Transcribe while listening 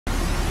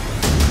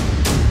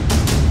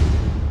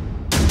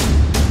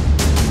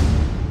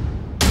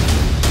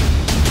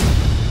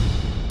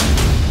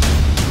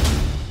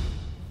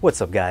What's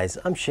up guys,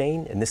 I'm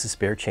Shane and this is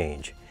Spare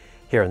Change.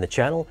 Here on the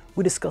channel,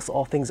 we discuss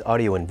all things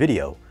audio and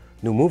video,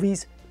 new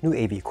movies, new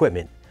AV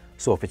equipment.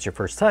 So if it's your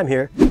first time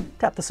here,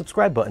 tap the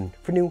subscribe button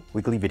for new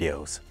weekly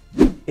videos.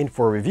 In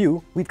for a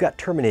review, we've got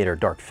Terminator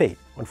Dark Fate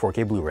on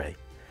 4K Blu-ray.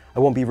 I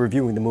won't be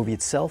reviewing the movie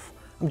itself,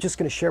 I'm just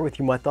going to share with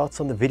you my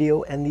thoughts on the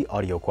video and the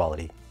audio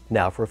quality.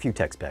 Now for a few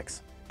tech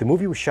specs. The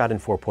movie was shot in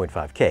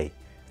 4.5K,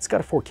 it's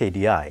got a 4K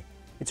DI,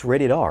 it's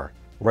rated R,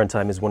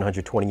 runtime is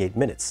 128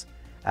 minutes.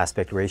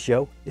 Aspect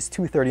ratio is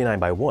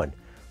 239:1,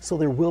 so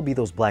there will be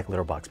those black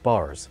letterbox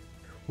bars.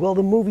 Well,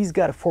 the movie's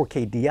got a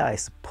 4K DI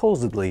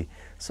supposedly,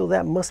 so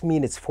that must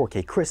mean it's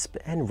 4K crisp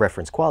and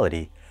reference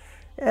quality.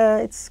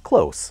 It's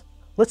close.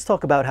 Let's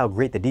talk about how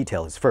great the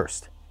detail is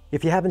first.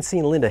 If you haven't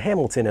seen Linda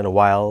Hamilton in a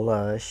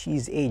while,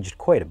 she's aged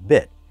quite a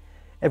bit.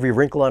 Every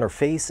wrinkle on her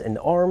face and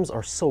arms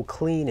are so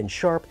clean and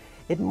sharp,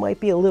 it might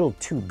be a little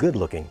too good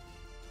looking.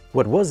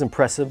 What was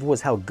impressive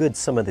was how good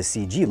some of the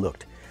CG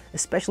looked,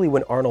 especially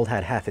when Arnold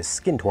had half his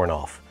skin torn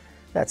off.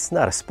 That's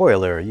not a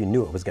spoiler, you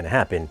knew it was going to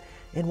happen,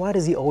 and why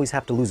does he always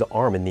have to lose an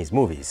arm in these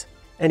movies?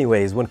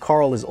 Anyways, when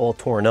Carl is all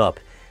torn up,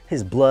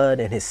 his blood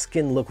and his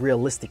skin look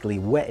realistically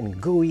wet and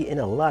gooey in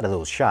a lot of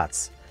those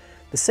shots.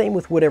 The same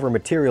with whatever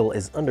material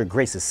is under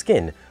Grace's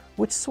skin,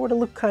 which sort of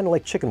look kind of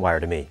like chicken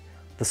wire to me.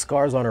 The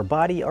scars on her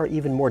body are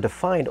even more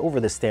defined over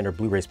the standard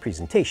Blu-ray's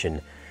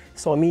presentation,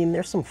 so I mean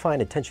there's some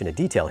fine attention to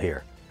detail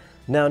here.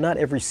 Now, not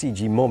every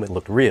CG moment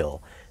looked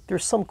real.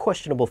 There's some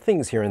questionable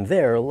things here and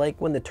there, like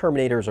when the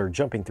Terminators are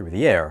jumping through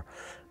the air,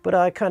 but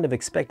I kind of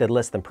expected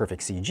less than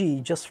perfect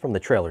CG just from the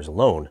trailers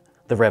alone.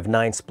 The Rev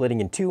 9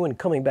 splitting in two and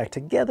coming back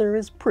together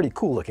is pretty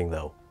cool looking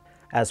though.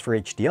 As for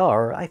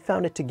HDR, I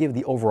found it to give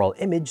the overall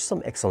image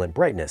some excellent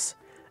brightness.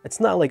 It's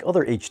not like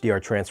other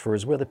HDR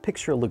transfers where the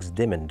picture looks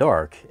dim and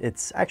dark,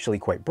 it's actually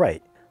quite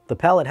bright. The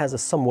palette has a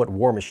somewhat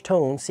warmish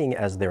tone, seeing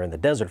as they're in the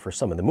desert for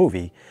some of the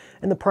movie,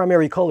 and the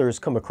primary colors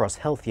come across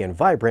healthy and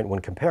vibrant when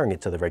comparing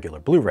it to the regular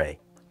Blu-ray.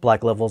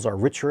 Black levels are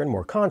richer and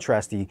more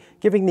contrasty,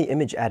 giving the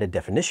image added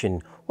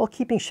definition while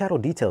keeping shadow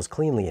details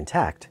cleanly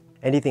intact.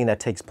 Anything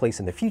that takes place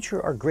in the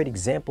future are great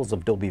examples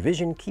of Dolby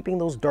Vision keeping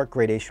those dark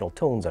gradational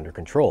tones under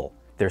control.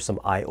 There's some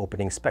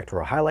eye-opening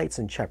spectral highlights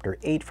in Chapter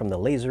 8 from the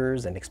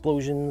lasers and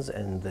explosions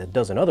and a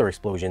dozen other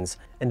explosions,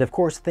 and of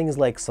course things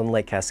like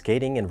sunlight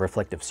cascading and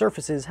reflective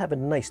surfaces have a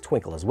nice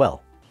twinkle as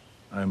well.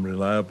 I'm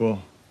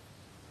reliable,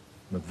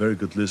 I'm a very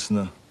good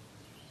listener,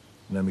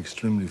 and I'm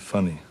extremely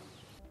funny.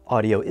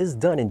 Audio is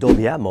done in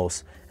Dolby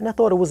Atmos, and I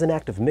thought it was an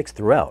active mix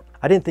throughout.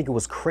 I didn't think it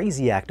was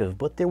crazy active,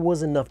 but there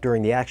was enough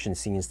during the action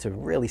scenes to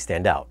really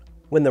stand out.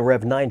 When the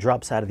Rev 9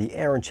 drops out of the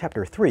air in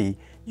Chapter 3,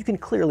 you can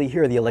clearly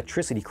hear the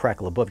electricity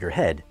crackle above your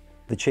head.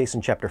 The chase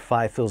in Chapter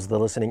 5 fills the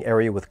listening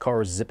area with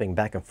cars zipping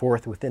back and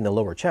forth within the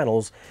lower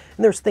channels,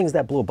 and there's things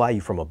that blow by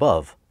you from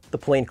above. The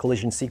plane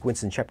collision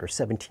sequence in Chapter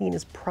 17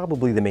 is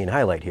probably the main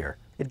highlight here.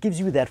 It gives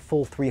you that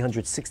full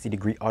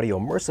 360-degree audio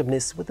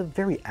immersiveness with a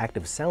very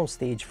active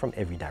soundstage from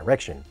every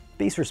direction.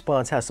 Bass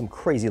response has some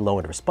crazy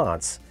low-end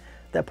response.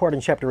 That part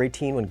in Chapter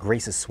 18 when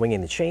Grace is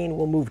swinging the chain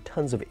will move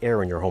tons of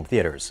air in your home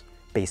theaters.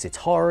 Bass hits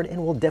hard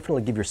and will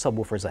definitely give your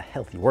subwoofers a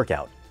healthy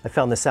workout. I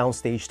found the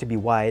soundstage to be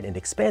wide and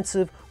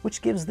expansive,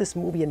 which gives this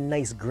movie a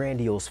nice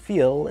grandiose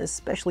feel,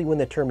 especially when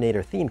the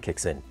Terminator theme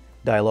kicks in.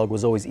 Dialogue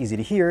was always easy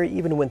to hear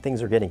even when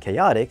things are getting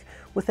chaotic,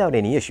 without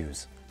any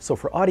issues. So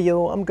for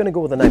audio, I'm gonna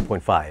go with a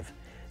 9.5.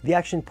 The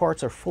action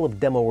parts are full of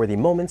demo-worthy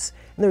moments,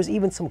 and there's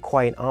even some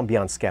quiet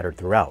ambiance scattered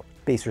throughout.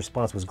 Bass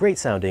response was great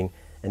sounding,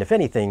 and if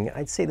anything,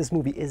 I'd say this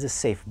movie is a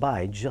safe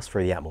buy just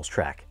for the Atmos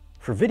track.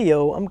 For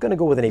video, I'm gonna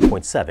go with an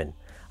 8.7.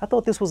 I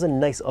thought this was a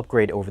nice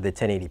upgrade over the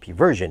 1080p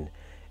version.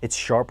 It's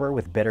sharper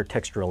with better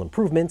textural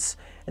improvements,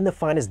 and the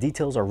finest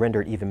details are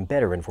rendered even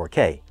better in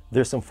 4K.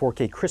 There's some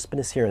 4K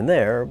crispness here and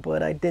there,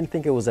 but I didn't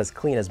think it was as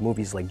clean as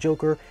movies like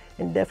Joker,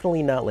 and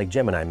definitely not like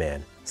Gemini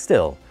Man.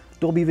 Still,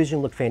 Dolby Vision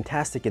looked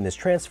fantastic in this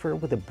transfer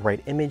with a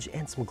bright image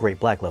and some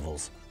great black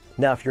levels.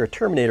 Now if you're a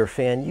Terminator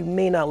fan, you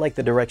may not like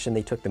the direction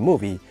they took the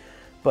movie,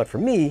 but for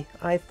me,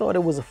 I thought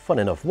it was a fun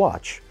enough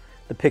watch.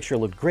 The picture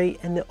looked great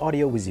and the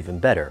audio was even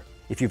better.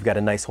 If you've got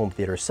a nice home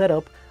theater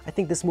setup, I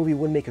think this movie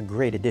would make a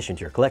great addition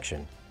to your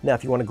collection. Now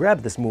if you want to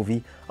grab this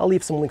movie, I'll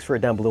leave some links for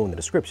it down below in the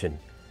description.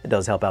 It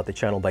does help out the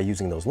channel by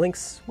using those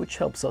links, which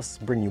helps us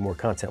bring you more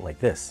content like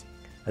this.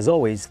 As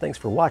always, thanks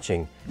for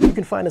watching. You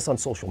can find us on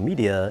social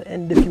media,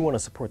 and if you want to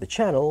support the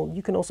channel,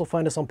 you can also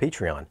find us on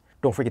Patreon.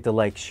 Don't forget to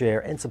like, share,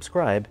 and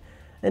subscribe,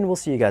 and we'll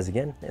see you guys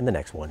again in the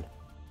next one.